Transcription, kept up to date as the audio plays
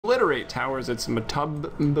obliterate towers. It's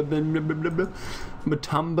Matumbamin.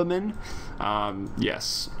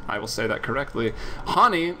 Yes, I will say that correctly.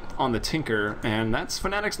 Hani on the Tinker, and that's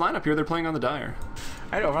Fnatic's lineup here. They're playing on the Dire.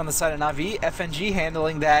 Alright, over on the side of Na'Vi, FNG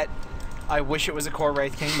handling that. I wish it was a core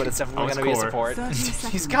Wraith King, but it's definitely going to be a support.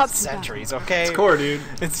 He's got sentries, okay? It's core, dude.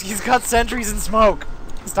 He's got sentries and smoke.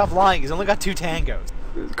 Stop lying. He's only got 2 tangos.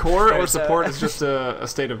 Core or support is just a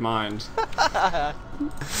state of mind. So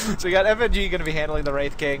we got FNG going to be handling the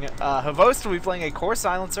Wraith King. Havost will be playing a core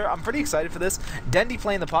silencer. I'm pretty excited for this. Dendi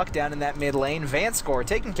playing the puck down in that mid lane. Vanscore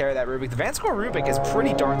taking care of that Rubik. The Vanscore Rubik is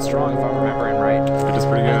pretty darn strong, if I'm remembering right. It is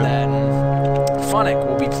pretty good. And then Fnatic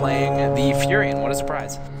will be playing the Furion. What a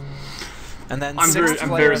surprise. And then I'm very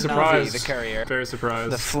surprised. Na'Vi, the carrier. Very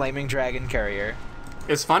surprised. The Flaming Dragon carrier.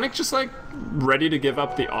 Is Fnatic just like ready to give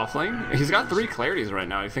up the offlane? He's got 3 clarities right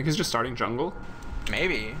now. You think he's just starting jungle?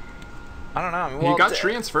 Maybe. I don't know. I mean, well, he got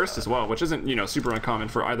Treants first as well, which isn't, you know, super uncommon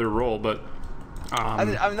for either role, but I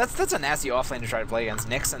mean that's a nasty offlane to try to play against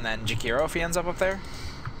Nyx and then Jakiro if he ends up there.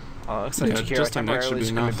 Looks like Jakiro temporarily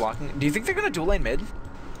is going to be blocking. Do you think they're going to dual lane mid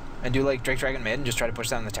and do like Drake Dragon mid and just try to push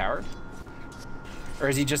down the tower? Or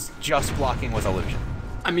is he just blocking with illusion?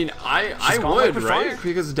 I mean, I would, right?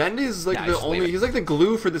 Because Dendi is like he's like the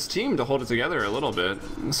glue for this team to hold it together a little bit.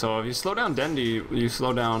 So if you slow down Dendi, you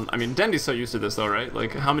slow down. I mean, Dendi's so used to this though, right?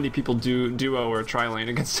 Like, how many people do duo or tri-lane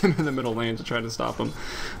against him in the middle lane to try to stop him?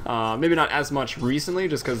 Maybe not as much recently,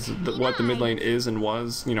 just because what the mid lane is and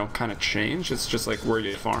was, you know, kind of changed. It's just like where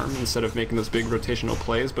you farm instead of making those big rotational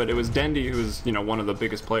plays. But it was Dendi who was, you know, one of the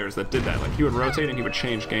biggest players that did that. Like, he would rotate and he would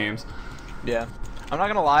change games. Yeah. I'm not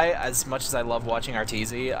gonna lie, as much as I love watching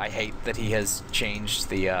Arteezy, I hate that he has changed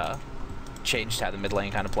the changed how the mid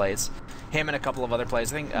lane kind of plays. Him and a couple of other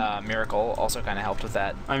plays. I think Miracle also kind of helped with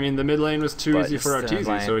that. I mean, the mid lane was too easy for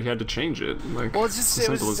Arteezy, so he had to change it. Like, well, it's just as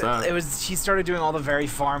simple as that. It was he started doing all the very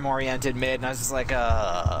farm-oriented mid, and I was just like,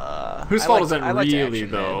 whose fault is that really,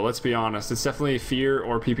 though? Mid. Let's be honest. It's definitely Fear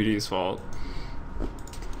or PPD's fault.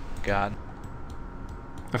 God.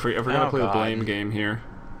 If we're gonna play the blame game here.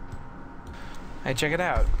 Hey, check it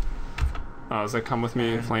out. Oh, does that come with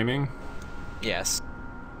me flaming? Yes.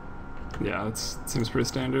 Yeah, that seems pretty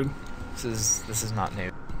standard. This is not new.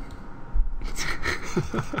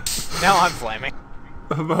 Now I'm flaming.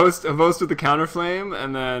 A boast with the counter flame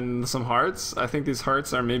and then some hearts. I think these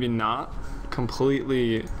hearts are maybe not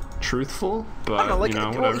completely truthful, but I don't know, like, you know,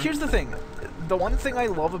 whatever. Well, here's the thing. The one thing I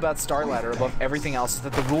love about Starladder above everything else is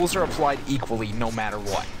that the rules are applied equally no matter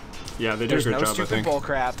what. Yeah, they do a good job, I think. There's no stupid bull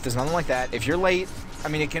crap. There's nothing like that. If you're late, I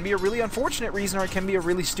mean, it can be a really unfortunate reason or it can be a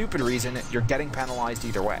really stupid reason. You're getting penalized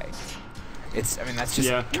either way. I mean, that's just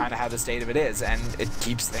kind of how the state of it is, and it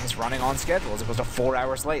keeps things running on schedule as opposed to 4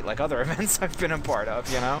 hours late like other events I've been a part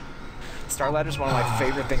of, you know? Starladder's one of my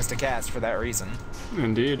favorite things to cast for that reason.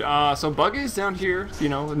 Indeed. So Buggy's down here, you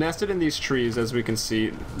know, nested in these trees, as we can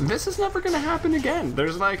see. This is never going to happen again.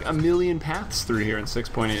 There's like a million paths through here in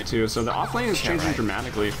 6.82, so the offlane is changing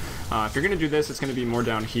dramatically. If you're going to do this, it's going to be more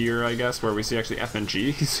down here, I guess, where we see actually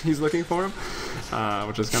FNG. He's looking for him,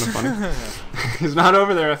 which is kind of funny. He's not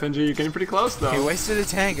over there, FNG. You're getting pretty close, though. He wasted a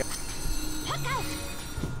tango.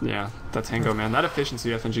 Yeah, that tango, man. That efficiency,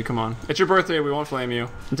 FNG, come on. It's your birthday, we won't flame you.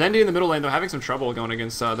 Dendi in the middle lane, though, having some trouble going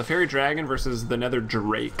against the Fairy Dragon versus the Nether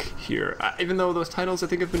Drake here. Even though those titles, I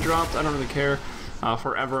think, have been dropped, I don't really care.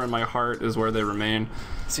 Forever in my heart is where they remain.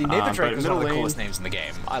 See, Nathan Drake was one of the coolest names in the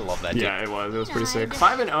game. I love that dude. Yeah, it was pretty sick.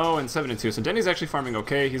 5-0 and 7-2, so Dendi's actually farming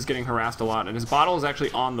okay. He's getting harassed a lot, and his bottle is actually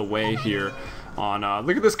on the way here.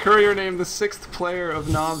 Look at this courier named the 6th player of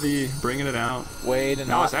Na'Vi, bringing it out. Way to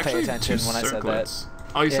not pay attention when I said that.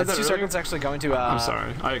 Oh, you said that earlier? 2 circles actually going to, I'm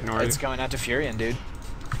sorry, I ignored it. It's going out to Furion, dude.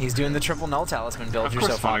 He's doing the triple null talisman build you're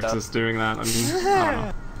so fond of. Of course Phoenix is doing that, I mean, I don't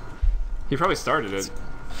know. He probably started it.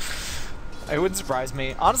 It wouldn't surprise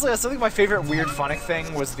me. Honestly, I still think my favorite weird Fnatic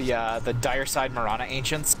thing was the Dire Side Marana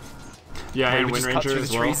Ancients. Yeah, and Wind Ranger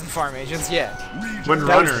as well. Trees and farm Ancients, yeah. Wind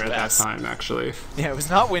Runner at that time, actually. Yeah, it was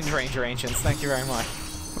not Wind Ranger Ancients, thank you very much.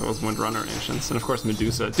 It was Wind Runner Ancients, and of course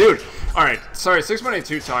Medusa. Dude! Alright, sorry,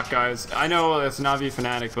 6.82 talk, guys. I know it's Na'Vi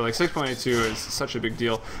Fnatic, but like 6.82 is such a big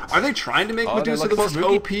deal. Are they trying to make Medusa the most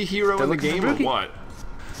OP hero in the game, or what?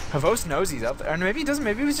 Havos knows he's up there. Or maybe he doesn't,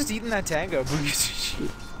 maybe he was just eating that tango.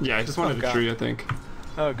 Yeah, I just wanted a tree, I think.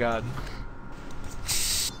 Oh god.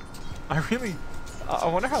 I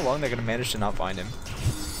wonder how long they're gonna manage to not find him.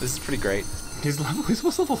 This is pretty great. He's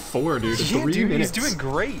almost level 4, dude. Yeah, 3 minutes. He's doing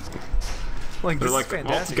great. Like, they're this like, is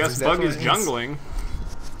fantastic. Well, guess Buggy's jungling.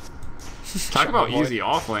 Talk about Void. easy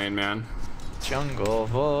offlane, man. Jungle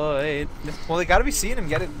Void. Well, they gotta be seeing him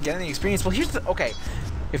getting the experience. Well, here's the... Okay,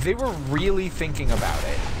 if they were really thinking about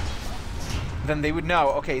it, then they would know,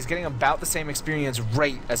 okay, he's getting about the same experience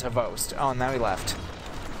rate as Havost. Oh, now he left.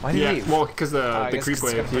 Why did he leave? Well, because the creep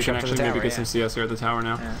wave, he can actually maybe get some CS here at the tower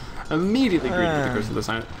now. Immediately greeted with the Curse of the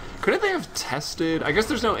Silent. Couldn't they have tested? I guess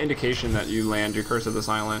there's no indication that you land your Curse of the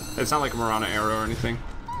Silent. It's not like a Mirana arrow or anything.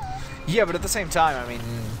 Yeah, but at the same time, I mean,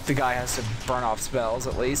 the guy has to burn off spells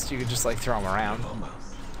at least. You could just like throw him around.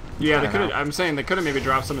 Yeah, they could. I'm saying they could have maybe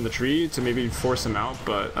dropped some in the tree to maybe force him out,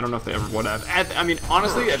 but I don't know if they ever would have. I mean,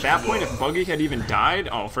 honestly, at that point, if Buggy had even died,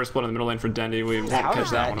 first blood in the middle lane for Dendi. We won't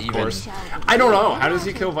catch that one, of course. I don't know. How does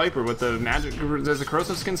he kill Viper with the magic? Does the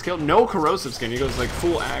corrosive skin kill? No corrosive skin. He goes like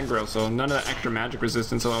full aggro, so none of that extra magic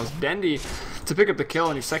resistance. So it was Dendi to pick up the kill,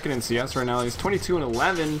 and he's second in CS right now. He's 22 and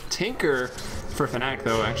 11. Tinker for Fnatic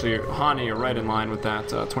though. Actually, Hani are right in line with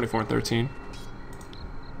that 24 and 13.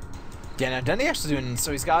 Yeah, now Dendi actually doing,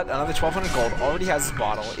 so he's got another 1,200 gold, already has his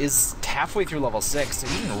bottle, is halfway through level 6, so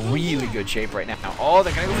he's in really good shape right now. Oh,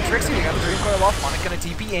 they're gonna go for Trixie, they got the Dream Coil off, Fnatic gonna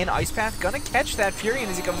TP in, Ice Path gonna catch that Furion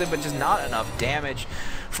as he comes in, but just not enough damage.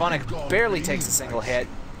 Fnatic barely takes a single hit,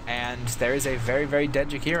 and there is a very, very dead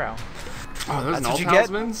Jakiro. Oh, those That's what you get.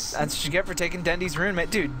 That's what you get for taking Dendi's rune,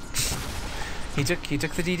 mate. Dude, he took the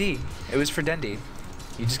DD. It was for Dendi.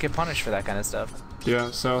 You just get punished for that kind of stuff.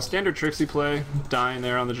 Yeah, so standard Trixie play, dying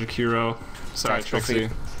there on the Jakiro. Sorry, Trixie.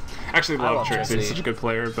 Actually, love Trixie. He's such a good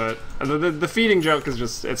player, but the feeding joke is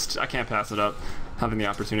just, I can't pass it up, having the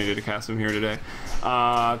opportunity to cast him here today.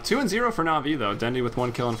 2-0 for Na'Vi, though. Dendi with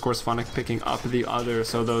 1 kill, and of course, Fnatic picking up the other.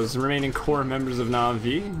 So those remaining core members of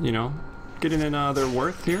Na'Vi, you know, getting in their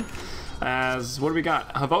worth here. As, what do we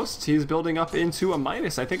got? Havost, he's building up into a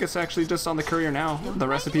Midas. I think it's actually just on the courier now. The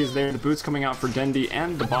recipe is there. The boots coming out for Dendi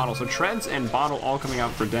and the bottle. So treads and bottle all coming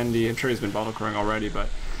out for Dendi. I'm sure he's been bottle crowing already, but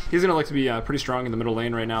he's going to look to be pretty strong in the middle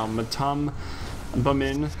lane right now. Matum,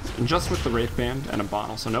 Bamin, just with the Wraith Band and a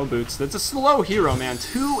bottle, so no boots. That's a slow hero, man.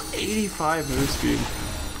 285 move speed.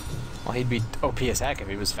 Well, he'd be OP as heck if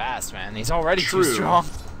he was fast, man. He's already too strong.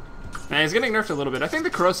 And he's getting nerfed a little bit. I think the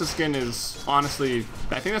corrosive skin is honestly,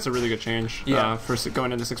 I think that's a really good change for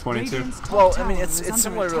going into 6.82. Well, I mean, it's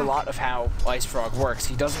similar to a lot of how Ice Frog works.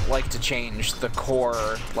 He doesn't like to change the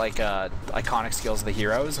core, like, iconic skills of the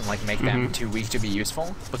heroes and, like, make them too weak to be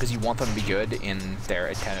useful, because you want them to be good in their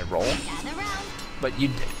intended role. But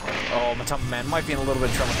Matumba Man might be in a little bit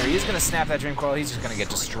of trouble here. He's going to snap that Dream Coil. He's just going to get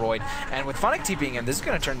destroyed. And with Fnatic TPing in, this is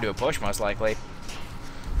going to turn into a push, most likely.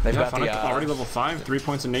 They've got Fnatic already level 5, 3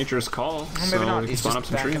 points in Nature's Call. Well, maybe not. He's just up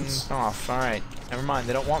some trees. Off. All right, never mind.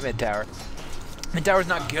 They don't want mid tower. Mid tower's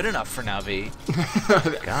not good enough for Na'Vi.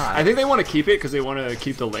 God. I think they want to keep it because they want to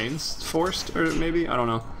keep the lanes forced, or maybe I don't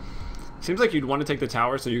know. Seems like you'd want to take the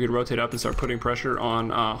tower so you could rotate up and start putting pressure on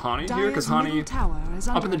Hani here, because Hani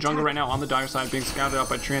up in the jungle right now on the Dire side being scouted out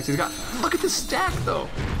by Trance. He's got, look at this stack though.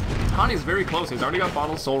 Hani's very close. He's already got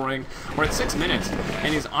Bottle, Soul Ring. We're at 6 minutes,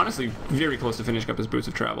 and he's honestly very close to finishing up his Boots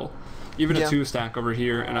of Travel. Even a 2 stack over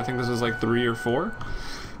here, and I think this was like 3 or 4.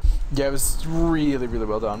 Yeah, it was really, really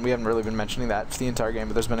well done. We haven't really been mentioning that for the entire game,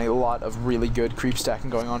 but there's been a lot of really good creep stacking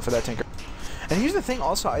going on for that Tinker. And here's the thing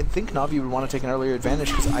also, I think Na'Vi would want to take an earlier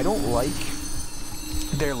advantage, because I don't like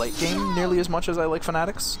their late game nearly as much as I like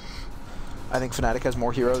Fnatic's. I think Fnatic has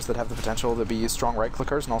more heroes that have the potential to be strong right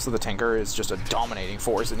clickers, and also the Tinker is just a dominating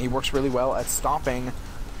force, and he works really well at stopping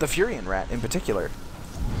the Furion Rat in particular.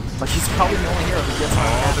 Like, he's probably the only hero who gets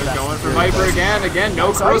on they're going for Viper again.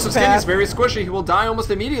 No corrosive skin. He's very squishy. He will die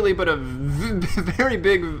almost immediately, but a very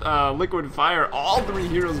big liquid fire. All 3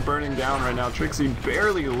 heroes burning down right now. Trixie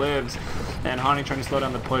barely lives, and Hani trying to slow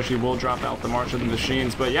down the push. He will drop out the March of the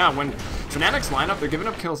Machines. But yeah, when Fnatic's line up, they're giving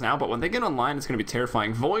up kills now, but when they get online, it's going to be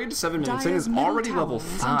terrifying. Void, 7 minutes in, is already level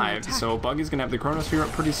 5, so Buggy's going to have the Chronosphere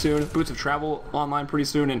up pretty soon. Boots of Travel online pretty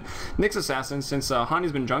soon, and Nyx Assassin, since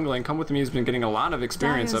Hani's been jungling, come with me, he's been getting a lot of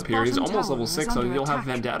experience up here. He's almost level 6, so you'll have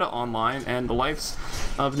Vendetta online, and the lives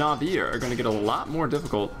of Na'Vi are going to get a lot more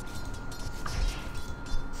difficult.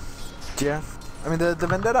 Yeah. I mean, the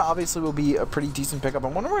Vendetta obviously will be a pretty decent pickup.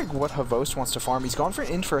 I'm wondering what Havost wants to farm. He's gone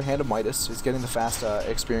in for a Hand of Midas. He's getting the fast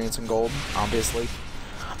experience and gold, obviously.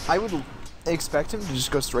 I would expect him to just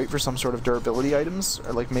go straight for some sort of durability items,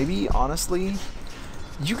 or like maybe, honestly,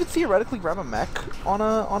 you could theoretically grab a mech on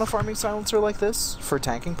a farming silencer like this for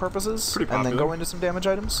tanking purposes, and then go into some damage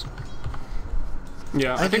items.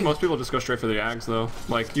 Yeah, I think most people just go straight for the Ags though.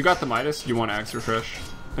 Like, you got the Midas, you want Ags Refresh.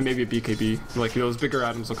 And maybe a BKB. Like, those bigger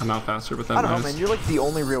items will come out faster with that. I don't know, man. You're like the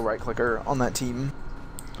only real right clicker on that team.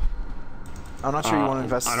 I'm not sure you want to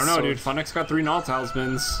invest. I don't know, dude. Fnatic's got 3 Null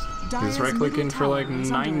Talismans. He's right clicking for like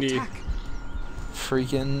 90.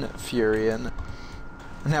 Freaking Furion.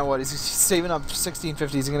 Now what? He's saving up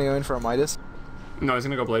 1650. Is he gonna go in for a Midas? No, he's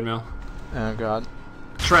gonna go Blade Mail. Oh god.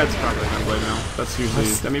 Shred's probably on Blade Mail. That's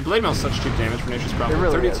usually... I mean, Blade Mail's such cheap damage for Nature's Problem.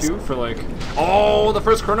 Really 32 for like... Oh, the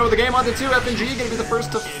first chrono of the game onto 2. FNG gonna be the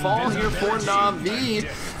first to fall here for Na'Vi.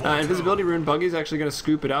 Invisibility Rune. Buggy's actually gonna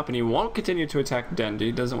scoop it up, and he won't continue to attack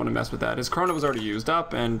Dendi. Doesn't want to mess with that. His chrono was already used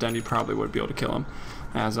up, and Dendi probably would be able to kill him.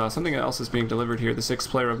 As something else is being delivered here. The 6th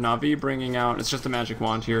player of Na'Vi bringing out... It's just a magic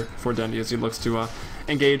wand here for Dendi as he looks to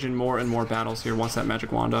engage in more and more battles here once that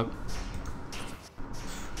magic wand up.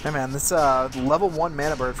 Hey man, this level 1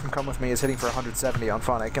 mana bird from Come With Me is hitting for 170 on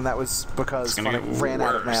Fnatic, and that was because Fnatic ran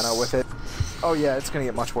out of mana with it. Oh yeah, it's going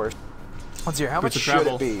to get much worse. Let's hear, how much should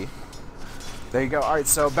it be? There you go. Alright,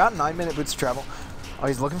 so about 9-minute boots of travel. Oh,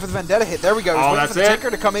 he's looking for the Vendetta hit. There we go. He's waiting for the Tinker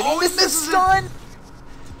to come in. Oh, he missed the stun!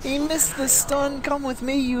 He missed the stun. Come with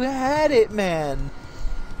me. You had it, man.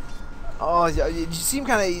 Oh, you seem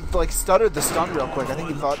kind of like stuttered the stun real quick. I think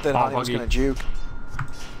he thought that Honey was going to juke.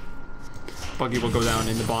 Buggy will go down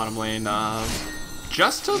in the bottom lane.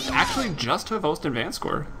 Just to have Host and Van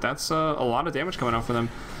score. That's a lot of damage coming out for them.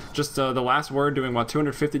 Just the last word doing what,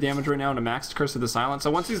 250 damage right now and a maxed Curse of the Silent. So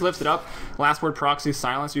once he's lifted up, last word proxy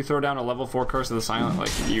silence, you throw down a level 4 Curse of the Silent, like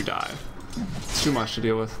you die. It's too much to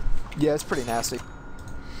deal with. Yeah, it's pretty nasty.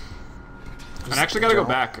 I actually gotta go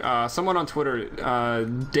back. Someone on Twitter,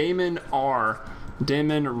 Damon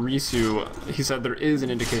Risu, he said there is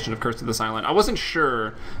an indication of Curse of the Silent. I wasn't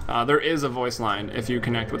sure. There is a voice line if you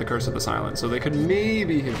connect with the Curse of the Silent, so they could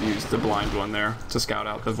maybe have used the blind one there to scout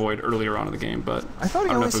out the Void earlier on in the game, but I don't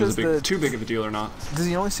know if it was too big of a deal or not. Does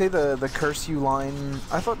he only say the Curse You line?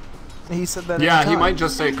 I thought he said that yeah, every time. He might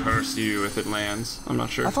just say Curse You if it lands. I'm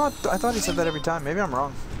not sure. I thought he said that every time. Maybe I'm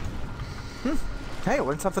wrong. Hey,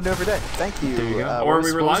 learn something new every day. Thank you. There you go. Or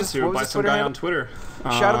we were lied to by some guy on Twitter.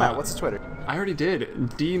 Shout him out. What's his Twitter? I already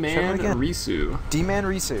did. D-Man Risu. D-Man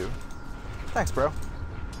Risu. Thanks, bro.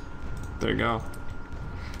 There you go.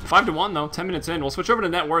 5-1 though. 10 minutes in. We'll switch over to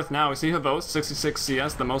net worth now. We see Havos, 66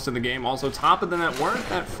 CS, the most in the game. Also top of the net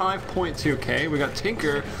worth at 5.2k. We got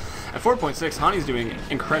Tinker at 4.6. Hani's doing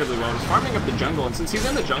incredibly well. He's farming up the jungle, and since he's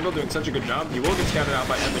in the jungle doing such a good job, he will get scouted out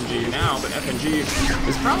by FNG now, but FNG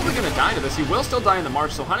is probably going to die to this. He will still die in the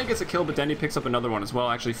march, so Hani gets a kill, but Dendi picks up another one as well.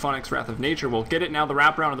 Actually, Phoenix, Wrath of Nature will get it now. The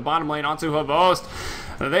wraparound in the bottom lane onto Havost.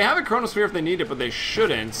 They have a Chronosphere if they need it, but they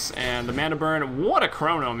shouldn't. And the Mana Burn, what a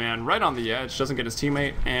Chrono, man. Right on the edge, doesn't get his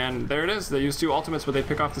teammate. And there it is. They use 2 ultimates, but they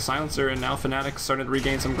pick off the Silencer, and now Fnatic starting to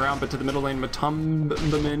regain some ground, but to the middle lane,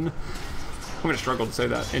 Matumbamin. I'm going to struggle to say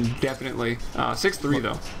that indefinitely. 6-3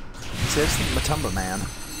 though. Seriously, Matumba Man.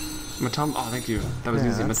 Oh, thank you. That was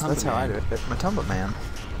easy. Matumba That's how I do it. Matumba Man.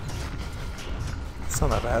 It's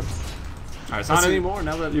not that bad. Alright, it's not anymore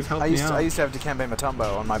now that you've helped me out. I used to have Dikembe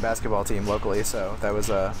Mutombo on my basketball team locally, so that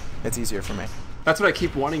was it's easier for me. That's what I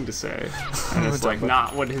keep wanting to say. And it's like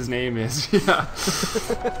not what his name is. Yeah.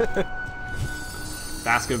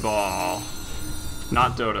 Basketball.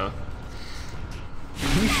 Not Dota.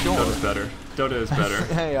 Are you sure? Dota's better. Dota is better.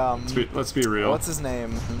 Hey, let's be real. What's his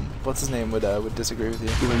name? What's his name would disagree with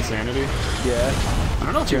you? Insanity? Yeah. I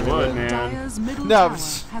don't know if you would, man. No,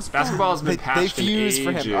 basketball has been patched they fuse in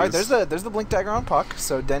for him. ages. All right, there's the blink dagger on Puck.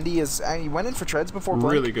 So Dendi is he went in for treads before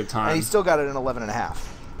blink. Really good time. And he still got it in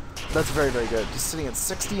 11.5. That's very, very good. Just sitting at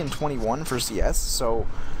 60 and 21 for CS. So,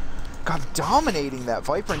 God, dominating that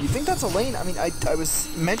Viper. And you think that's a lane? I mean, I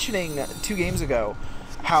was mentioning 2 games ago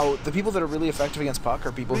how the people that are really effective against Puck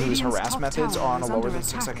are people whose harass methods are on a lower than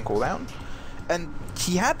 6-second cooldown. And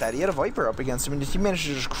he had that. He had a Viper up against him, and he managed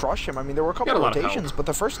to just crush him. I mean, there were a couple of rotations, but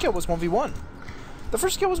the first kill was 1v1. The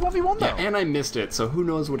first kill was 1v1, though. Yeah, and I missed it, so who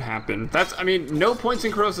knows what happened. I mean, no points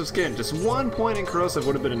in Corrosive Skin. Just 1 point in Corrosive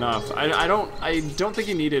would have been enough. I don't think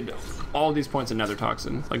he needed all these points in Nether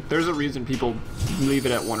Toxin. Like, there's a reason people leave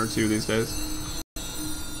it at 1 or 2 these days.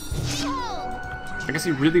 I guess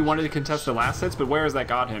he really wanted to contest the last hits, but where has that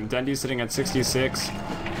got him? Dendi's sitting at 66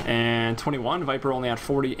 and 21. Viper only at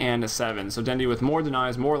 40 and 7. So Dendi with more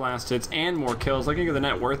denies, more last hits, and more kills. Looking at the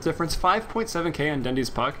net worth difference, 5.7k on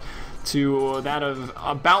Dendi's Puck to that of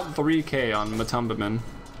about 3k on Matumbamin.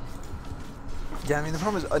 Yeah, I mean, the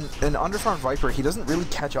problem is an underfarmed Viper, he doesn't really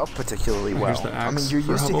catch up particularly well. I mean, you're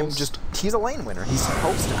used to him he's a lane winner. He's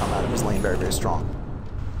supposed to come out of his lane very, very strong.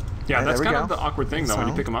 Yeah, that's kind of the awkward thing, though, when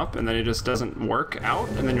you pick him up, and then it just doesn't work out,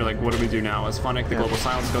 and then you're like, what do we do now? As Fnatic, the Global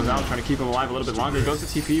Silence goes out, trying to keep him alive a little bit longer. He goes to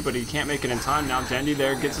TP, but he can't make it in time. Now Dendi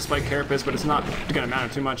there gets a Spike Carapace, but it's not going to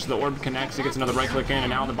matter too much. The orb connects, he gets another right-click in,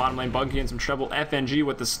 and now in the bottom lane, Buggy and some trouble. FNG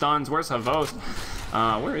with the stuns. Where's Havost?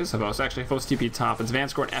 Where is Havost? Actually, Havost TP top. It's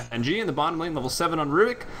Vanscore and FNG in the bottom lane, level 7 on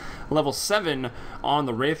Rubik, level 7 on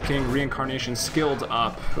the Wraith King, Reincarnation skilled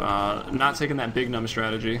up. Not taking that big numb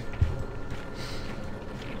strategy.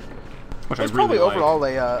 which it's I really probably like.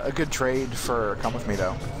 overall a good trade for Come With Me,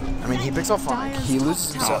 though. I mean, he picks up Fnatic, he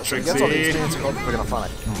loses himself, so he gets all the experience of picking up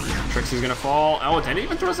Fnatic. Trixie's gonna fall. Oh, Dendi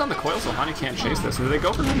even throws down the coil, so Hani can't chase this. And they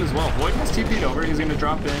go for him as well. Void has TP'd over. He's gonna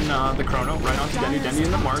drop in the Chrono right onto Dendi. Dendi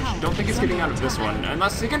in the march. Don't think he's getting out of this one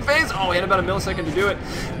unless he can phase. Oh, he had about a millisecond to do it.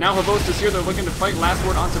 Now Havos is here. They're looking to fight. Last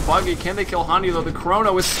word onto Buggy. Can they kill Hani though? The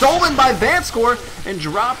Chrono is stolen by Vanscore and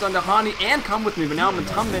dropped onto Hani and Come With Me. But now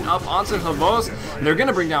Matummin up onto Havos. They're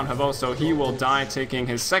gonna bring down Havos, so he will die, taking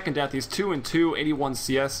his second death. He's 2-2, 81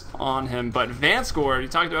 CS on him. But Vanscore, he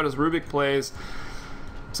talked about his Rubik plays.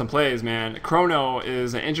 Some plays, man. Chrono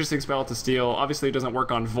is an interesting spell to steal. Obviously, it doesn't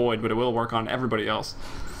work on Void, but it will work on everybody else.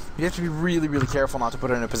 You have to be really, really careful not to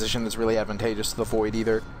put it in a position that's really advantageous to the Void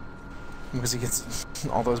either. Because he gets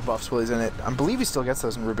all those buffs while he's in it. I believe he still gets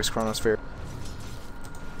those in Rubik's Chronosphere.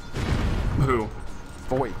 Who?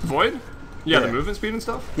 Void. Void? Yeah, the movement speed and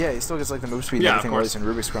stuff? Yeah, he still gets like the move speed and everything while he's in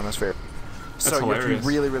Rubik's Chronosphere. So you have to be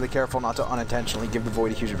really, really careful not to unintentionally give the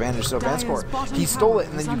Void a huge advantage. So Vanscore, he stole it,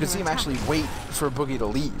 and then you could see him actually wait for Boogie to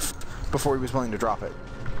leave before he was willing to drop it.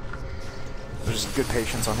 There's good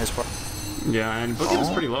patience on his part. Yeah, and Boogie was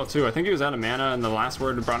pretty low too. I think he was out of mana, and the last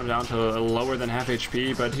word brought him down to lower than half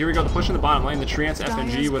HP. But here we go, the push in the bottom lane. The Treants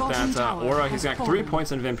FNG with that aura. He's got 3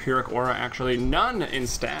 points in Vampiric Aura, actually none in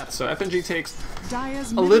stats. So FNG takes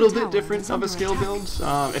a little bit different of a skill build,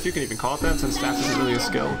 if you can even call it that, since stats isn't really a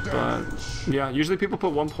skill. But yeah, usually people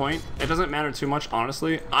put 1 point. It doesn't matter too much,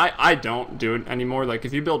 honestly. I don't do it anymore. Like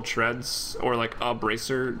if you build Treads or like a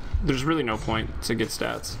Bracer, there's really no point to get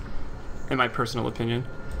stats, in my personal opinion.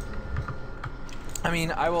 I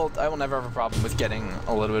mean, I will never have a problem with getting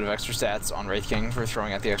a little bit of extra stats on Wraith King for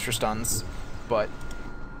throwing out the extra stuns, but,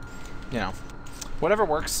 you know, whatever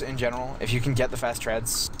works in general. If you can get the fast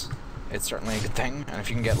treads, it's certainly a good thing, and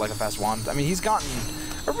if you can get like a fast wand, I mean, he's gotten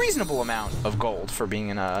a reasonable amount of gold for being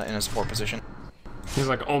in a support position. He's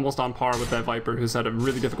like almost on par with that Viper, who's had a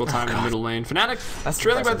really difficult time in the middle lane. Fnatic, that's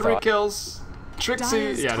trailing by 3 kills.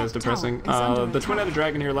 Trixie, yeah, it is depressing. The Twin-Headed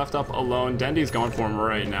Dragon here left up alone. Dendi's going for him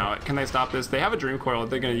right now. Can they stop this? They have a Dream Coil. Are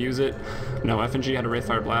they going to use it? No, FNG had a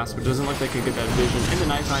Wraithfire Blast, but it doesn't look like they can get that vision in the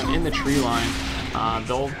nighttime in the tree line.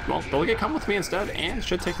 They'll get Come With Me instead and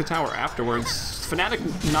should take the tower afterwards. Fnatic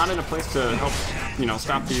not in a place to help, you know,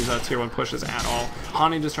 stop these tier 1 pushes at all.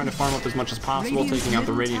 Hani just trying to farm up as much as possible, taking out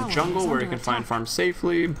the Radiant jungle where he can find farm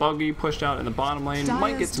safely. Buggy pushed out in the bottom lane,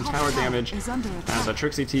 might get some tower damage as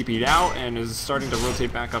Trixie TP'd out and is starting to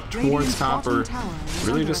rotate back up towards top, or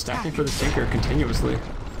really just stacking for the Stinker continuously.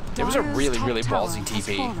 It was a really, really ballsy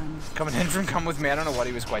TP. Coming in from Come With Me, I don't know what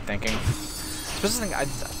he was quite thinking.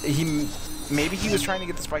 Maybe he was trying to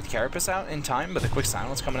get the Spiked Carapace out in time, but the quick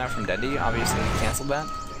silence coming out from Dendi obviously canceled that.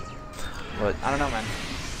 But I don't know, man.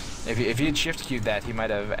 If he had shift queued that, he might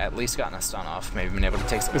have at least gotten a stun off, maybe been able to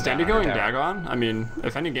take some. Is Dendi going Dagon? I mean,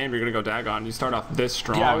 if any game you're gonna go Dagon, you start off this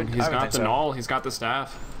strong. Yeah, he's got the null, he's got the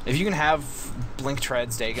staff. If you can have Blink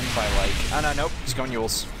Treads Dagon by like, oh no, nope, he's going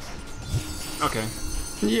Yules. Okay.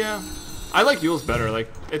 Yeah. I like Yules better. Like,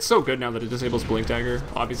 it's so good now that it disables Blink Dagger.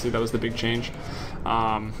 Obviously, that was the big change.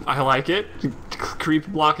 I like it. Creep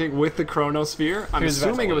blocking with the Chronosphere. I'm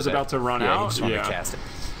assuming it was about to run out. To cast it.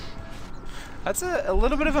 That's a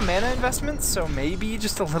little bit of a mana investment, so maybe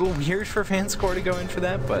just a little weird for Vanscore to go in for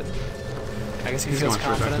that, but I guess he feels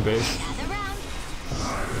confident. Back to base.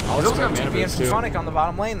 Also, TP and Fnatic on the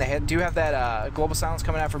bottom lane. They do have that Global Silence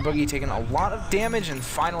coming out for Boogie, taking a lot of damage, and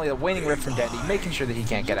finally a Waning Rift from Dendi, making sure that he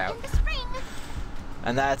can't get out.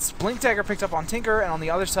 And that's Blink Dagger picked up on Tinker, and on the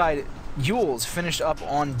other side, Yules finished up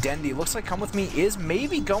on Dendi. Looks like Come With Me is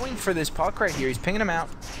maybe going for this puck right here. He's pinging him out.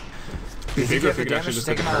 Does he get the damage to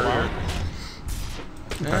take him out alone?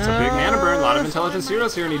 That's a big mana burn. A lot of intelligence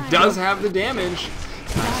heroes here, and he does have the damage.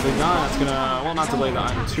 Nicely done. That's gonna, well, not delay the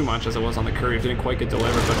item too much as it was on the curry. It didn't quite get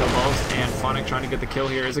delivered, but Havos and Fnatic trying to get the kill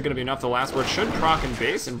here. Is it gonna be enough? The last word should proc in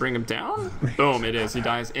base and bring him down. Boom, it is. He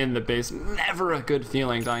dies in the base. Never a good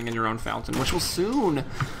feeling dying in your own fountain, which will soon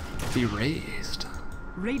be raised.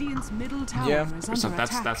 Radiant's middle tower is under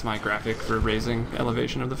attack. That's my graphic for raising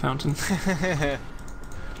elevation of the fountain.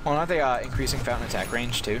 Well, aren't they increasing fountain attack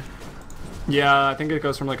range too? Yeah, I think it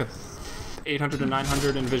goes from like 800 to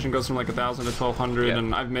 900, and vision goes from like 1,000 to 1,200,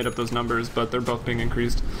 and I've made up those numbers, but they're both being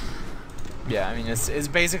increased. Yeah, I mean, it's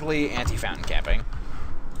basically anti-fountain capping.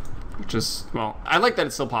 Which is, well, I like that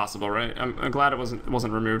it's still possible, right? I'm glad it wasn't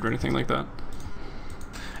removed or anything like that.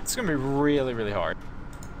 It's gonna be really, really hard.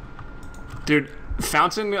 Dude,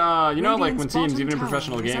 fountain, you know, like when teams, even in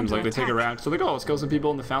professional games, like they take a round, so they go, let's kill some people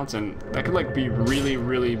in the fountain. That could like be really,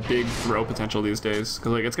 really big throw potential these days,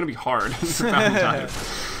 because like it's gonna be hard for fountain time.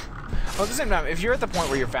 Well, at the same time, if you're at the point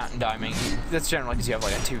where you're fountain diming, that's generally because you have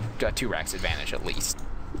like a two racks advantage at least.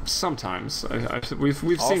 Sometimes we've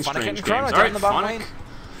seen strange games. All right, Fnatic.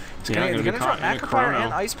 He's gonna drop Macrophire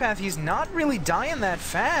and Ice Path. He's not really dying that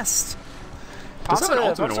fast.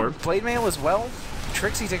 Possibly Blade Mail as well.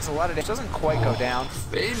 Trixie takes a lot of damage. Doesn't quite go down.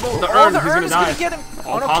 The Urn, he's gonna die. Get him.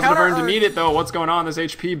 Positive Urn to meet it though. What's going on? This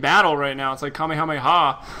HP battle right now. It's like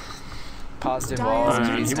Kamehameha. Positive balls.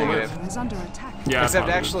 Yeah. Except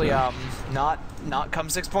actually, not come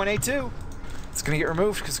 6.82. It's gonna get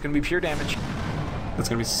removed because it's gonna be pure damage. That's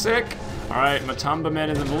gonna be sick. Alright, Matamba Man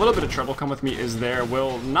is in a little bit of trouble. Come with me is there.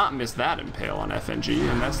 Will not miss that impale on FNG,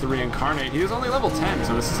 and that's the reincarnate. He is only level 10,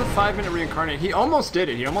 so this is a 5-minute reincarnate. He almost did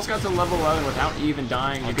it. He almost got to level 11 without even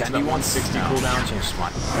dying. He gets to that 160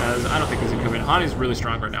 cooldown. I don't think he's gonna come in. Hani's really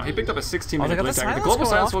strong right now. He picked up a 16-minute blink dagger. The global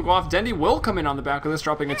silence will go off. Dendi will come in on the back of this,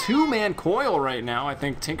 dropping a 2-man coil right now. I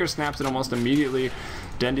think Tinker snaps it almost immediately.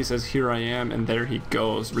 Dendi says, "Here I am," and there he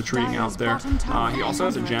goes, retreating out there. He also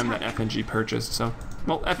has a gem that FNG purchased, so...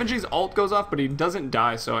 Well, FNG's ult goes off, but he doesn't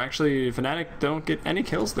die, so actually Fnatic don't get any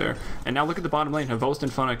kills there. And now look at the bottom lane, Havost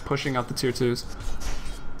and Fnatic pushing out the tier 2s.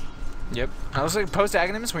 Yep. I was like,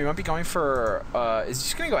 post-Aghanims, we might be going for, is he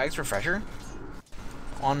just going to go Eggs Refresher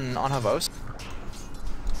on Havost?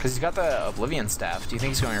 Because he's got the Oblivion Staff. Do you think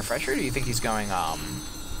he's going Refresher, or do you think he's going,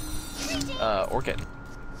 Orchid?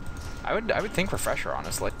 I would think Refresher,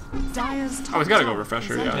 honestly. Oh, he's got to go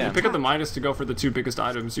Refresher, yeah. You pick up the Midas to go for the 2 biggest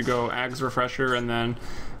items. You go Ags Refresher, and then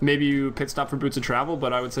maybe you pit stop for Boots of Travel,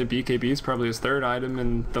 but I would say BKB is probably his 3rd item,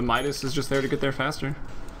 and the Midas is just there to get there faster.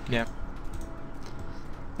 Yeah.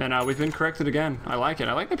 And we've been corrected again. I like it.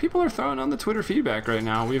 I like that people are throwing on the Twitter feedback right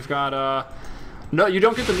now. We've got, no, you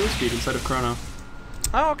don't get the move speed instead of Chrono.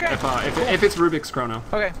 Oh, okay. If it's Rubik's Chrono.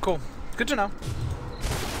 Okay, cool. Good to know.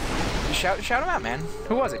 Shout him out, man.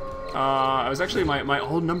 Who was it? I was actually my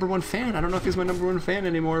old #1 fan. I don't know if he's my #1 fan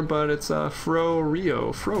anymore, but it's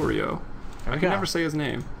Fro-Rio. I can never say his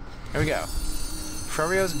name. There we go.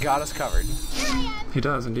 Fro-Rio's got us covered. He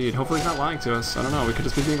does indeed. Hopefully he's not lying to us. I don't know. We could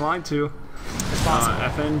just be being lied to. It's possible.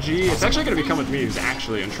 FNG. It's actually going to be Come With Me who's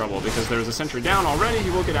actually in trouble because there's a sentry down already. He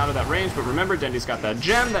will get out of that range, but remember, Dendi's got that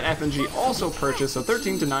gem that FNG also purchased, so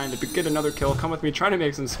 13-9 to get another kill. Come With Me, trying to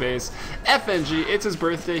make some space. FNG, it's his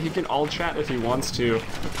birthday. He can all chat if he wants to.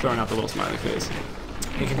 Throwing out the little smiley face.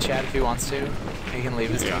 He can chat if he wants to. He can leave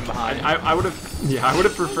his team behind. I would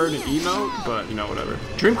have preferred an emote, but you know, whatever.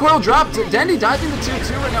 Dream Coil dropped. Dendi dives into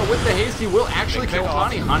 2-2 right now with the haste. He will actually kill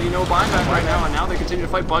Hani. Hani no buyback right now, and now they continue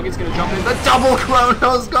to fight. Buggy's gonna jump in. The double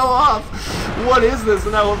chronos go off. What is this?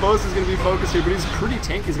 And now Boss is gonna be focused here, but he's pretty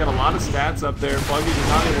tanky. He's got a lot of stats up there. Buggy is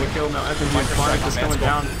not able to kill him now. FNG Fnatic just going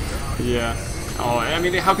down. Yeah. Oh, I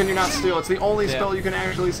mean, how can you not steal? It's the only spell you can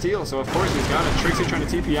actually steal, so of course he's got it. Trixie trying to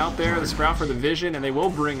TP out there, the Sprout for the Vision, and they will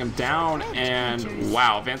bring him down, and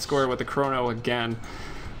wow, Vanscore with the Chrono again.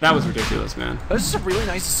 That was ridiculous, man. This is a really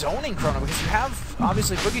nice zoning Chrono, because you have,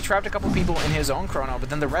 obviously, Boogie trapped a couple people in his own Chrono, but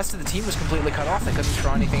then the rest of the team was completely cut off. They couldn't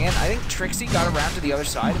throw anything in. I think Trixie got around to the other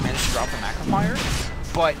side and managed to drop the Macrophire,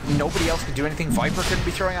 but nobody else could do anything. Viper couldn't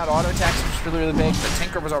be throwing out auto attacks, which was really, really big. The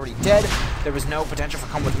Tinker was already dead. There was no potential for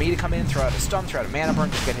Come With Me to come in, throw out a stun, throw out a mana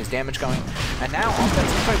burn, just get his damage going. And now, off that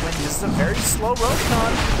teamfight win, this is a very slow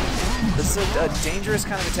Roshan. This is a dangerous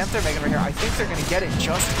kind of attempt they're making right here. I think they're going to get it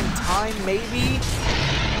just in time, maybe.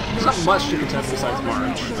 There's not much to contest besides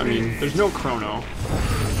March. I mean, there's no Chrono.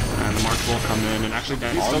 And the March will come in, and actually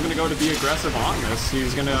Dendi's still going to go to be aggressive on this.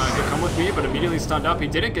 He's going to Come With Me, but immediately stunned up. He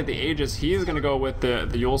didn't get the Aegis. He's going to go with the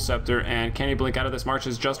Yule Scepter, and can he blink out of this? March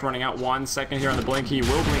is just running out 1 second here on the blink. He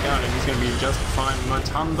will blink out, and he's going to be just fine.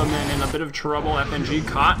 Matumbaman in a bit of trouble. FNG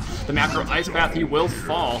caught the macro Ice Path. He will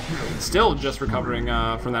fall. Still just recovering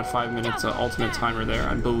from that 5 minutes ultimate timer there,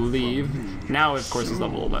 I believe. Now, of course, he's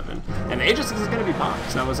level 11. And the Aegis is going to be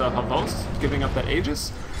popped. So that was a Havost giving up that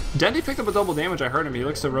Aegis. Dendi picked up a double damage. I heard him. He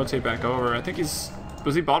looks to rotate back over. I think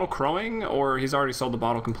was he bottle crowing, or he's already sold the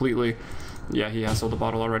bottle completely? Yeah, he has sold the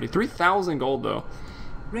bottle already. 3,000 gold though.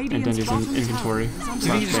 And Dendi's in inventory. Do you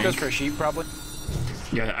think he just goes for a sheep, probably?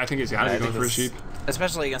 Yeah, I think he's got to go for a sheep.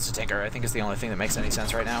 Especially against a Tinker, I think is the only thing that makes any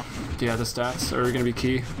sense right now. Yeah, the stats are going to be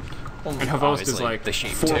key. Well, and Havost is like the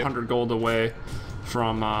sheep 400 gold away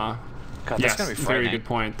from. God, yes, that's very good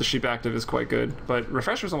point. The sheep active is quite good, but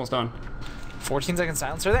Refresher's almost done. 14-second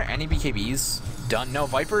silence. Are there any BKBs done? No,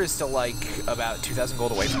 Viper is still like about 2,000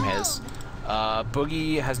 gold away from his.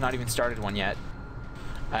 Boogie has not even started one yet.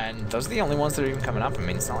 And those are the only ones that are even coming up. I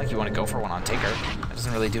mean, it's not like you want to go for one on Tinker. It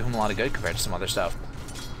doesn't really do him a lot of good compared to some other stuff.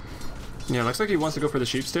 Yeah, looks like he wants to go for the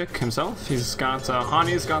sheep stick himself. He's got,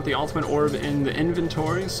 Hani's got the ultimate orb in the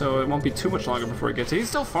inventory, so it won't be too much longer before he gets it. He's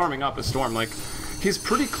still farming up a Storm, like, he's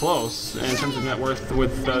pretty close in terms of net worth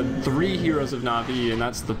with 3 heroes of Na'Vi, and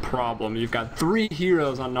that's the problem. You've got 3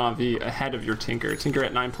 heroes on Na'Vi ahead of your Tinker. Tinker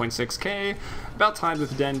at 9.6k, about tied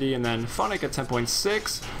with Dendi, and then Fnatic at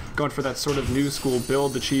 10.6, going for that sort of new school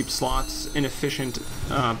build, the cheap slots, inefficient,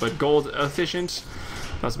 but gold efficient.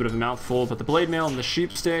 That's a bit of a mouthful, but the Blade Mail and the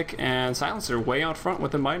Sheep Stick and Silencer way out front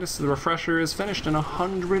with the Midas. The Refresher is finished in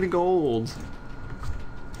 100 gold.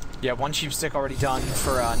 Yeah, 1 Sheep Stick already done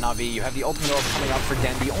for Na'Vi. You have the Ultimate Orb coming up for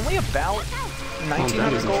Dendi. Only about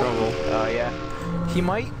 1900 gold. Oh, yeah. He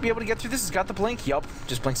might be able to get through this. He's got the blink. Yup,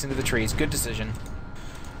 just blinks into the trees. Good decision.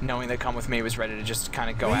 Knowing that Come With Me was ready to just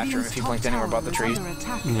kind of go after him if he blinked anywhere above the trees.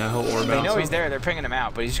 Yeah, he'll orb out. They know he's there. They're pinging him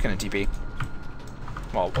out, but he's just going to TP.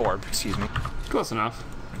 Well, orb, excuse me. Close enough.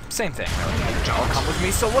 Same thing, really. Oh, Come With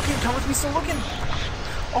Me, still looking. Come With Me, still looking.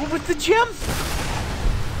 Oh, with the gem.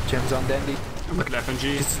 Gem's on Dendi. Look at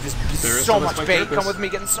FNG. There is so much bait. Come With Me,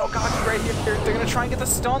 getting so cocky right here. They're going to try and get the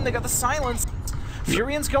stun. They got the silence.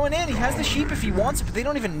 Furian's going in. He has the sheep if he wants it, but they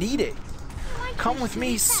don't even need it. Come With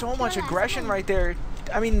Me, so much aggression right there.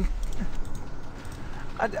 I mean,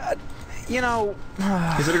 you know,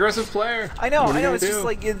 he's an aggressive player. I know. It's just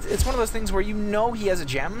like it's one of those things where you know he has a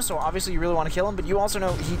gem, so obviously you really want to kill him, but you also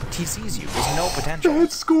know he sees you. There's no potential.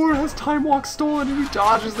 That score has Time Walk stolen, and he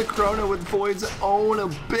dodges the Chrono with Void's own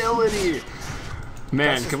ability.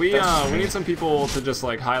 Man, can we need some people to just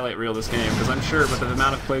like highlight reel this game, because I'm sure with the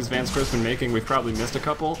amount of plays Vincere been making, we've probably missed a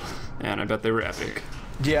couple, and I bet they were epic.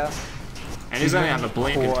 Yeah. And he's gonna have a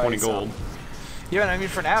blink and 20 gold. Yeah, and I mean,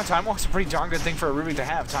 for now, Time Walk's a pretty darn good thing for a Rubik to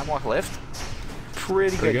have. Time Walk lift,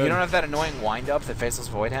 pretty good. You don't have that annoying wind up that Faceless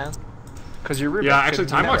Void has, because your Rubik. Yeah, actually,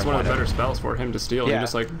 Time Walk's one of the better spells for him to steal. Yeah. You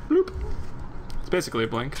just like bloop. It's basically a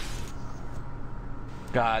blink.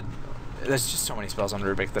 God, there's just so many spells on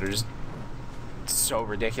Rubik that are just so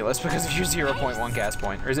ridiculous because of your 0.1 gas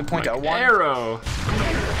point, or is it 0.01? Arrow.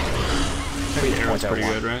 Maybe Arrow's pretty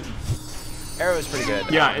good, right? Arrow is pretty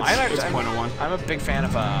good. Yeah, it's 0.01. I'm a big fan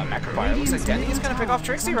of Macropire. It looks like Dendi is going to pick off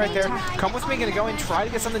Trixie right there. Come With Me, going to go and try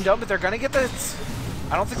to get something done, but they're going to get this.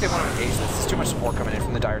 I don't think they want to engage this. There's too much support coming in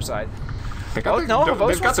from the dire side. They've got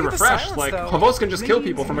the refresh. Like, Havos can just kill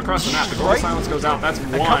people from across the map. The gold silence goes out. That's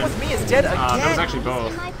one. Come With Me is dead again. That was actually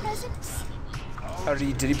both. Oh,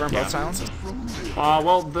 did he burn both silences?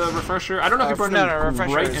 Well, the refresher. I don't know if he burned them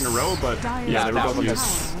right in a row, but yeah, they were both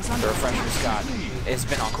used. The refresher's got. It's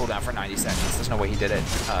been on cooldown for 90 seconds. There's no way he did it.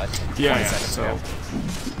 20 seconds so ago.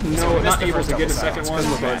 No, not able to get a second one,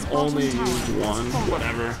 but only used one.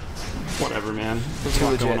 Whatever, man. There's a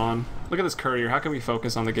lot going on. Look at this courier. How can we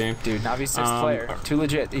focus on the game? Dude, Navi's 6th player. Too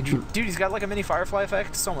legit. Dude, he's got like a mini Firefly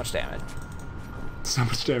effect. So much damage. So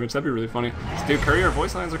much damage. That'd be really funny. Dude, courier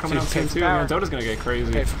voice lines are coming out soon too. Man, Dota's gonna get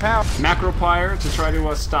crazy. Pay for power. Macropire to try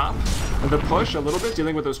to stop the push a little bit,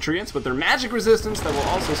 dealing with those treants, but their magic resistance that will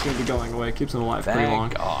also soon be going away. Keeps them alive pretty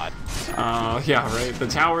long. Thank God. Yeah, right. The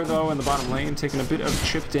tower though in the bottom lane taking a bit of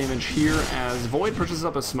chip damage here as Void pushes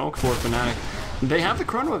up a smoke for Fnatic. They have the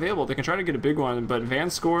Chrono available. They can try to get a big one, but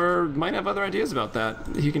Vincere might have other ideas about that.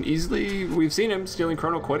 He can easily... We've seen him stealing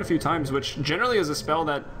Chrono quite a few times, which generally is a spell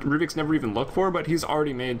that Rubik's never even looked for, but he's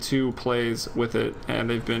already made 2 plays with it, and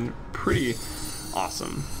they've been pretty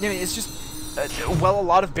awesome. Yeah, I mean, it's just... well, a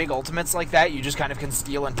lot of big ultimates like that, you just kind of can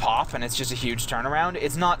steal and pop, and it's just a huge turnaround.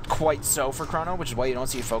 It's not quite so for Chrono, which is why you don't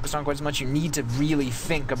see it focused on quite as much. You need to really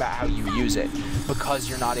think about how you use it, because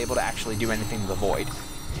you're not able to actually do anything with the Void.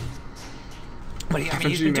 But I mean,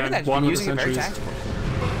 he's been doing that. He's been using it very tactical.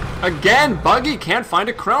 Again, Buggy can't find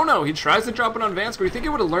a Chrono. He tries to drop it on Vincere. You think he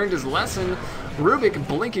would have learned his lesson. Rubik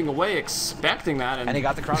blinking away, expecting that. And he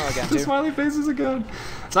got the Chrono again, too. The smiley faces again.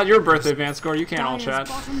 It's not your birthday, Vincere. You can't all chat.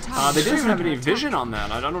 They didn't even have any vision on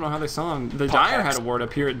that. I don't know how they saw him. The Dire had a ward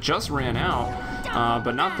up here. It just ran out,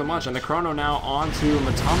 but not so much. And the Chrono now onto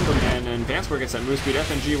Matumbaman, and Vincere gets that move speed.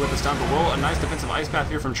 FNG with the stun, but will a nice defensive ice path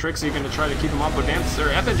here from Trixie, going to try to keep him up. But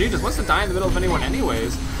FNG just wants to die in the middle of anyone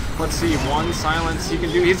anyways. Let's see, 1 silence he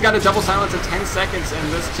can do. He's got a double silence in 10 seconds,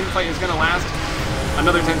 and this team fight is going to last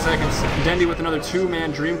another 10 seconds. Dendi with another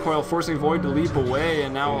 2-man Dream Coil, forcing Void to leap away,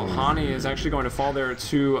 and now Hani is actually going to fall there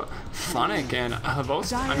to Fnatic, and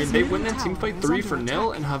Havos, I mean, they win that team fight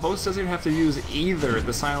 3-0, and Havos doesn't even have to use either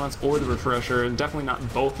the silence or the refresher, and definitely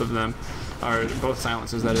not both of them, or both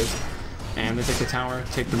silences, that is. And they take the tower,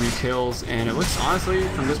 take the re-kills, and it looks, honestly,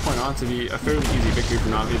 from this point on, to be a fairly easy victory for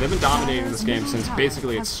Na'Vi. They've been dominating this game since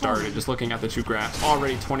basically it started, just looking at the 2 graphs.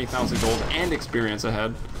 Already 20,000 gold and experience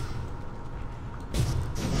ahead.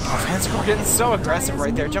 Handscore getting so aggressive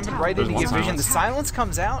right there, jumping right into your vision. The silence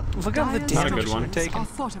comes out. Look at all the damage they're taking.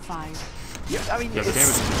 Yeah, I mean, the damage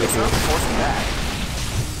is it's not forcing that.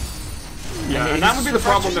 Yeah, and that would be the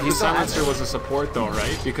problem if the silencer was a support though,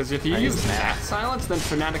 right? Because if you use that silence, then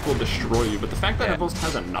Fnatic will destroy you. But the fact that Havost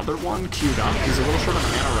has another one queued up, he's a little short on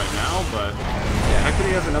mana right now, but the fact that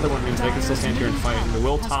he has another one means they can still stand here and fight. And they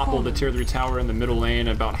will topple the tier 3 tower in the middle lane,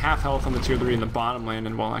 about half health on the tier 3 in the bottom lane,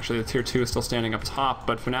 and well, actually the tier 2 is still standing up top,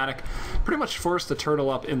 but Fnatic pretty much forced the turtle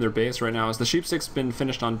up in their base right now. As the Sheepstick's been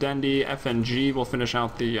finished on Dendi, FNG will finish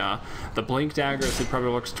out the Blink Dagger as he probably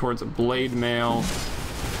looks towards a Blade Mail.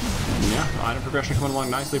 Yeah, item progression coming along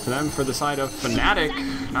nicely for them. For the side of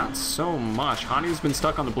Fnatic, not so much. Hani's been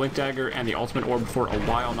stuck on the Blink Dagger and the Ultimate Orb for a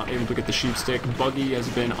while, not able to get the Sheepstick. Buggy has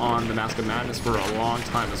been on the Mask of Madness for a long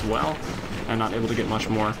time as well, and not able to get much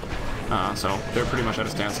more. So they're pretty much at a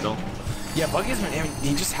standstill. Yeah, Buggy's been, I mean,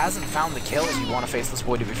 he just hasn't found the kills you want a Faceless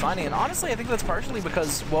Void to be finding, and honestly, I think that's partially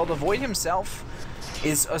because, well, the Void himself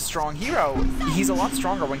is a strong hero. He's a lot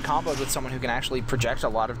stronger when comboed with someone who can actually project a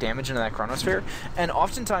lot of damage into that Chronosphere, and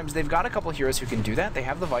oftentimes they've got a couple heroes who can do that. They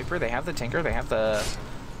have the Viper, they have the Tinker, they have the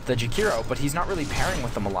Jakiro, but he's not really pairing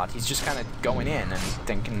with them a lot. He's just kind of going in and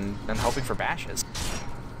thinking and hoping for bashes.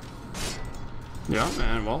 Yeah,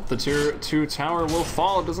 and well, the tier 2 tower will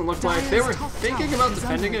fall. It doesn't look like they were thinking about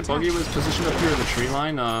defending it. Buggy was positioned up here in the tree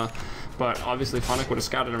line, but obviously Fnatic would have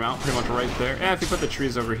scouted him out pretty much right there. And if you put the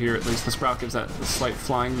trees over here, at least the Sprout gives that slight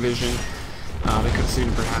flying vision. They could have seen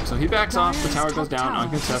him perhaps. So he backs off, the tower goes down,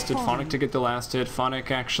 uncontested. Fnatic to get the last hit.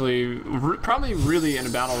 Fnatic actually probably really in a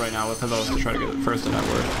battle right now with Havost to try to get it first in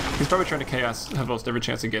network. He's probably trying to chaos Havost every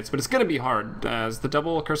chance he gets, but it's going to be hard as the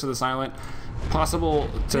double Curse of the Silent,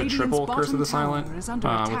 possible to triple Curse of the Silent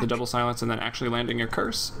with the double silence and then actually landing your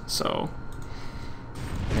curse. So,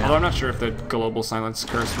 although I'm not sure if the global silence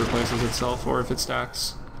curse replaces itself or if it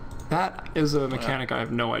stacks. That is a mechanic I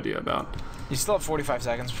have no idea about. You still have 45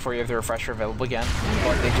 seconds before you have the refresher available again,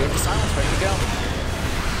 but they do have the silence ready to go.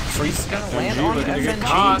 Freeze is going to land on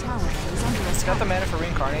FNG. He's got the mana for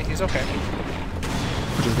Reincarnate, he's okay.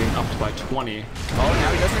 Which is being upped by 20. Oh,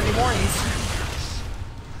 now he doesn't anymore.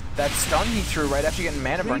 That stun he threw right after getting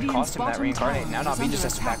mana burn cost him that Reincarnate. Now Navi just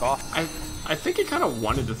has to back off. I think he kind of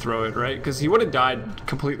wanted to throw it, right? Because he would have died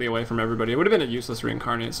completely away from everybody. It would have been a useless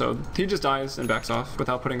Reincarnate, so he just dies and backs off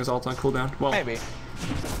without putting his ult on cooldown. Well, maybe.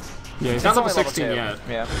 Yeah, he's not level 16 yet.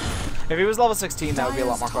 Yeah. If he was level 16, that would be a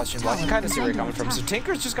lot more questionable. I can kind of see where you're coming from. So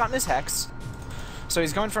Tinker's just gotten his Hex. So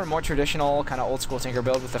he's going for a more traditional, kind of old-school Tinker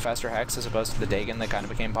build with the faster Hex as opposed to the Dagon that kind of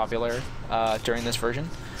became popular during this version.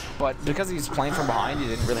 But because he's playing from behind, he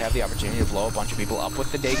didn't really have the opportunity to blow a bunch of people up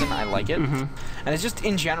with the Dagon. I like it. And it's just,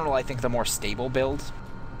 in general, I think the more stable build.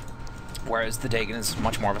 Whereas the Dagon is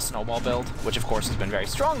much more of a snowball build, which of course has been very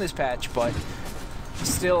strong this patch, but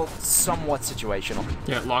still somewhat situational.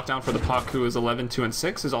 Yeah, lockdown for the Puck, who is 11, 2, and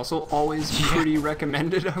 6, is also always pretty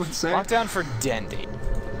recommended, I would say. Lockdown for Dendi.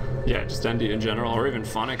 Yeah, just Dendi in general, or even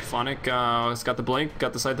Fnatic. Fnatic has got the Blink,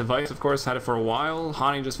 got the Sight Device, of course, had it for a while.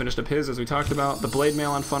 Hani just finished up his, as we talked about. The Blade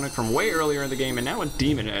Mail on Fnatic from way earlier in the game, and now a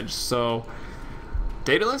Demon Edge. So,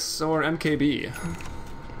 Daedalus or MKB?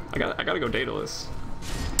 I gotta go Daedalus.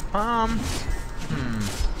 I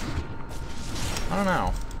don't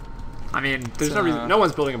know. I mean, there's no reason. No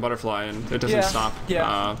one's building a butterfly, and it doesn't stop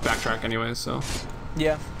backtrack anyways. So.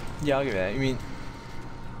 Yeah, I'll give you that. I mean,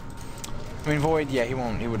 Void. Yeah, he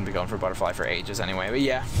wouldn't be going for butterfly for ages anyway. But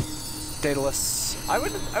yeah, Daedalus. I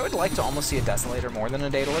would like to almost see a Desolator more than a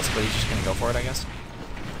Daedalus, but he's just gonna go for it, I guess.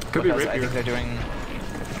 Could be Rapier. I think they're doing.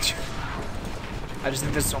 I just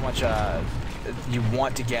think there's so much. You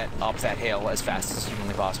want to get up that hill as fast as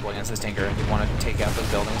humanly possible against this Tinker. You want to take out those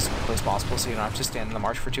buildings as quickly as possible so you don't have to stand in the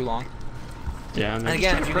march for too long. Yeah, and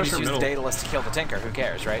again, if you can just use the Daedalus to kill the Tinker, who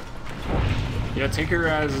cares, right? Yeah, Tinker,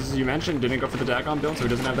 as you mentioned, didn't go for the Dagon build, so he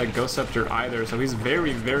doesn't have that Ghost Scepter either, so he's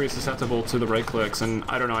very, very susceptible to the right clicks, and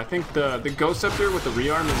I don't know, I think the Ghost Scepter with the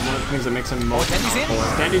rearm is one of the things that makes him most powerful.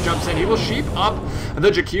 Dendi jumps in, he will sheep up the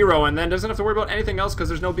Jakiro, and then doesn't have to worry about anything else because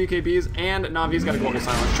there's no BKBs, and Navi's got to go into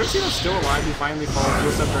silence. Trixie's still alive, he finally falls,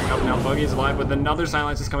 Ghost Sceptering up, now Buggy's alive, with another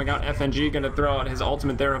silence is coming out, FNG gonna throw out his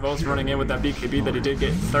ultimate there, Havost running in with that BKB that he did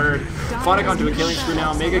get third. Fnatic onto a killing spree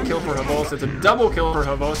now, mega kill for Havost, it's a double kill for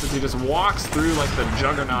Havost as he just walks through like the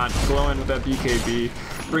Juggernaut, glowing with that BKB,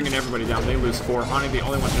 bringing everybody down. They lose 4. Hani, the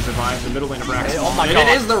only one to survive. The middle lane of Rax. Oh my God. God.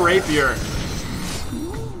 It is the Rapier.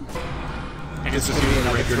 And it's just using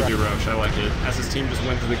the Rapier to do Roche. I like it. As his team just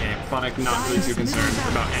wins the game. Fnatic not really too concerned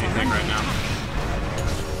about anything right now.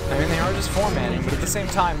 I mean, they are just 4-manning, but at the same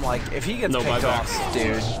time, like, if he gets picked off,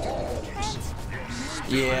 dude.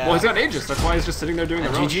 Yeah. Well, he's got Aegis. That's why he's just sitting there doing the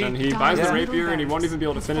rush. GG. And he buys the Rapier, and he won't even be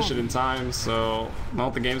able to finish it in time. So,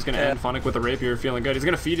 well, the game's going to end. Fnatic with the Rapier feeling good. He's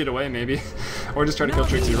going to feed it away, maybe. Or just try to kill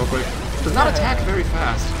Trixie real quick. Does not attack very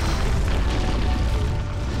fast.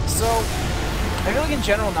 So, I feel like in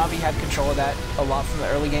general, Navi had control of that a lot from the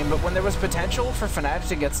early game, but when there was potential for Fnatic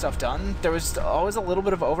to get stuff done, there was always a little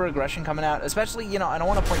bit of over-aggression coming out, especially, you know, I don't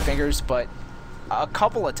want to point fingers, but a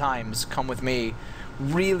couple of times, come with me,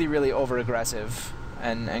 really, really over-aggressive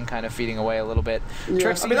and kind of feeding away a little bit. Yeah,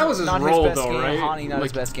 Trixie, I mean, that was his not role, his best though, game. right? Hani, not like,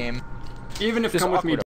 his best game. Even if Just Come With Me